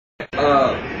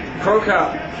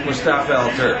CroCop Mustafa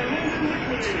Al-Turk.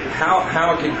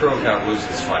 How can CroCop lose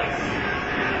this fight?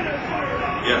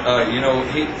 Yeah.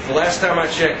 The last time I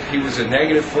checked, he was a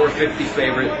negative 450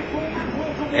 favorite,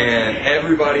 and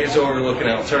everybody is overlooking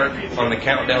Al-Turk. On the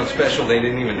countdown special, they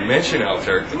didn't even mention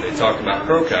Al-Turk, but they talked about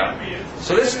CroCop.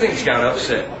 So this thing's got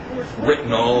upset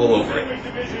written all over it.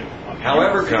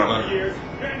 However,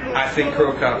 I think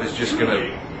CroCop is just gonna.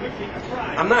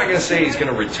 I'm not gonna say he's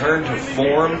gonna return to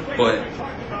form, but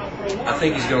I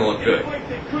think he's gonna look good.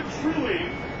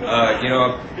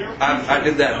 I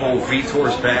did that whole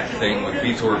Vitor's back thing with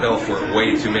Vitor Belfort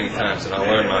way too many times, and I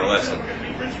learned my lesson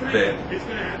that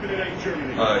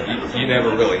you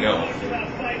never really know.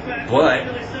 But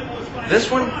this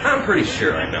one, I'm pretty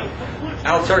sure I know.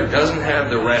 Al-Turk doesn't have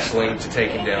the wrestling to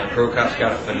take him down. CroCop's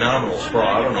got a phenomenal sprawl.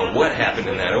 I don't know what happened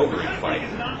in that Overeem fight.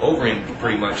 Overeem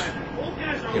pretty much,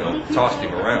 tossed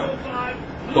him around.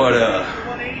 But,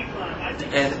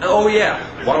 oh yeah,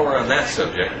 while we're on that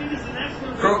subject,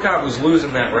 CroCop was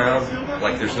losing that round,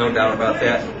 like there's no doubt about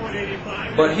that.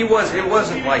 But it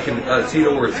wasn't like a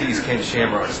Tito Ortiz, Ken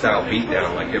Shamrock style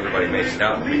beatdown like everybody makes it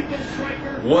out to be.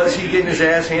 Was he getting his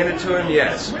ass handed to him?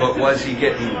 Yes. But was he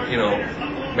getting,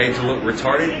 made to look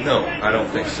retarded? No, I don't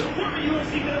think so.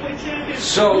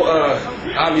 So,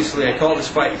 obviously I call this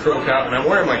fight CroCop, and I'm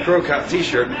wearing my CroCop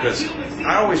t-shirt because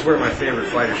I always wear my favorite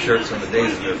fighter shirts on the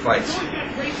days of their fights.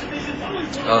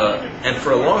 And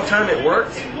for a long time it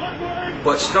worked,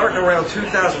 but starting around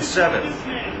 2007,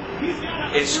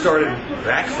 it started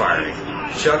backfiring.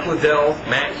 Chuck Liddell,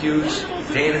 Matt Hughes,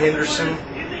 Dan Henderson.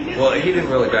 Well, he didn't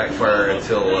really backfire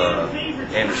until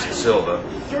Anderson Silva.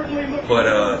 But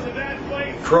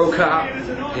CroCop,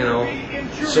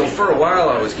 So for a while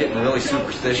I was getting really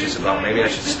superstitious about maybe I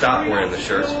should stop wearing the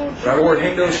shirts. But I wore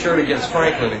Hindo's shirt against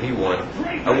Franklin and he won.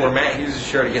 I wore Matt Hughes'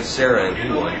 shirt against Sarah and he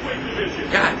won.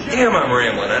 God damn, I'm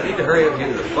rambling. I need to hurry up and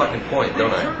get to the fucking point,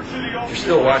 don't I? If you're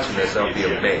still watching this, I'll be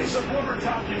amazed.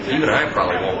 Even I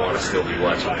probably won't want to still be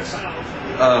watching this.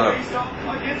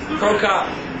 CroCop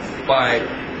by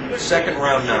second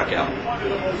round knockout.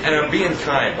 And I'm being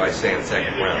kind by saying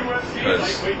second round,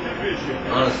 because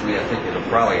honestly I think it'll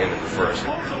probably end in the first.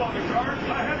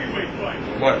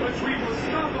 What?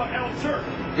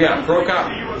 Yeah,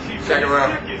 CroCop, second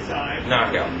round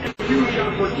knockout.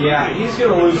 Yeah, he's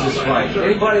going to lose this fight.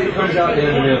 Anybody that comes out to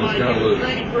Eminem is going to lose.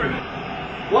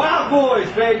 Wild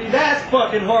Boys, baby, that's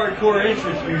fucking hardcore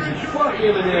entrance music. Fuck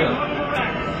Eminem.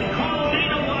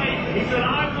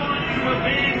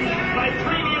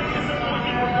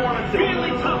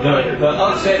 The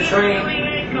upset train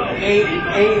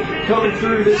ain't coming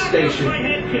through this station.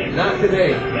 Not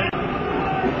today.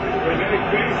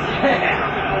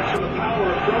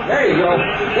 There you go.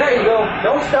 There you go.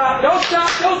 Don't stop. Don't stop.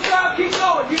 Don't stop. Keep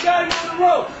going. You got him on the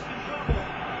ropes.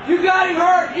 You got him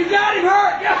hurt. You got him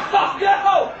hurt. Go.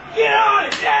 Go. Get on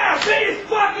it. Yeah. Beat his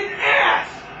fucking ass.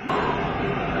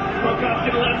 CroCop's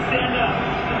gonna let him stand up.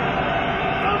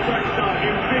 Al-Turk's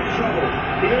in big trouble.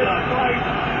 He's got a fight.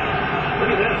 Look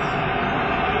at this.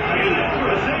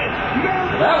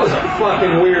 That was a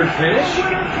fucking weird finish.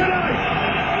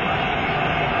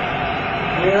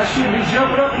 I mean, I shouldn't be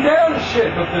jumping up and down and shit,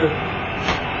 but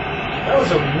that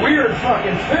was a weird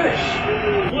fucking finish.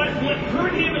 What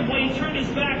hurt him and when he turned his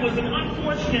back was an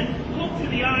unfortunate hook to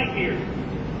the eye here.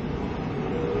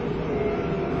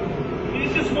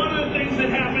 It's just one of the things that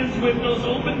happens with those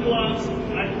open gloves.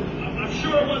 I'm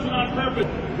sure it wasn't on purpose.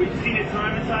 We've seen it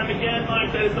time and time again,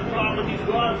 Mike. That is the problem with these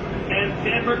gloves. And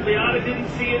Dan Mercliata didn't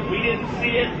see it. We didn't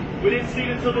see it. We didn't see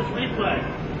it until this replay.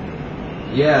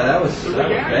 Yeah, that was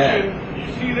bad. You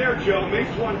see there, Joe, makes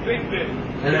one think that.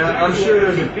 And I'm sure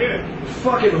there's a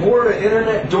fucking horde of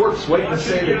internet dorks waiting to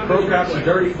say that CroCop's a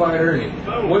dirty fighter and he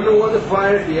wouldn't have won the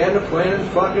fight if he hadn't have planted his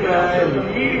fucking eye and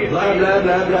blah, blah,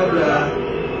 blah, blah, blah.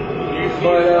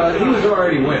 But he was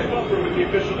already winning. With the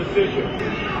official decision.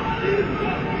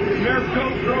 Mirko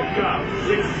CroCop,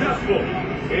 successful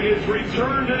in his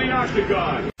return to the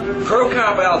octagon.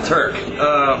 CroCop Al-Turk.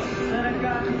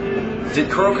 Did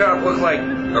CroCop look like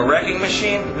a wrecking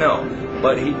machine? No.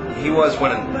 But he was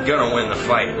gonna win the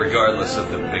fight, regardless of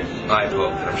the big eye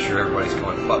poke that I'm sure everybody's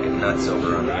going fucking nuts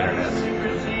over on the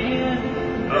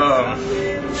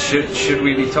internet. Should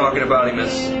we be talking about him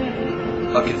as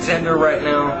a contender right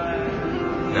now?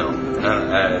 No.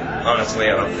 Honestly,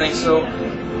 I don't think so.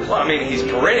 Well, I mean, he's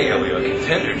perennially a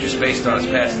contender just based on his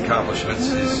past accomplishments,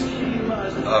 his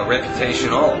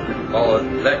reputation, all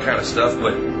of that kind of stuff,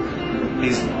 but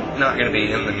he's not going to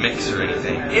be in the mix or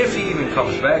anything. If he even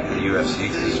comes back to the UFC,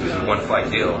 because this was a one-fight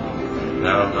deal, and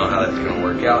I don't know how that's going to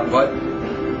work out, but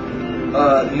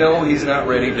no, he's not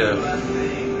ready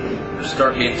to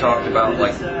start being talked about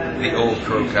like the old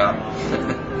CroCop,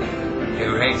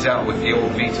 who hangs out with the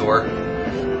old Vitor.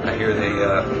 I hear they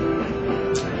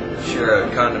share a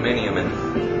condominium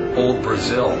in Old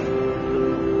Brazil.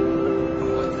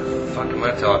 What the fuck am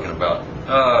I talking about?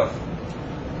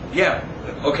 Yeah,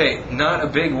 okay, not a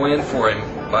big win for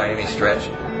him by any stretch,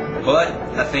 but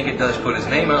I think it does put his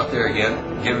name out there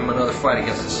again, give him another fight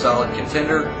against a solid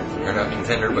contender, or not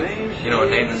contender, but, you know, a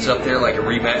name that's up there, like a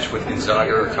rematch with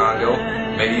Gonzaga or Congo,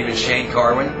 maybe even Shane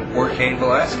Carwin or Cain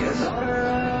Velasquez.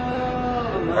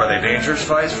 Are they dangerous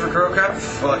fights for CroCop?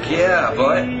 Fuck yeah,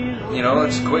 but, you know,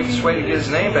 it's the quickest way to get his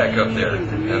name back up there,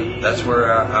 and that's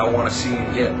where I want to see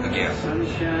him get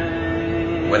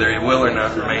again. Whether he will or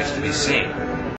not remains to be seen.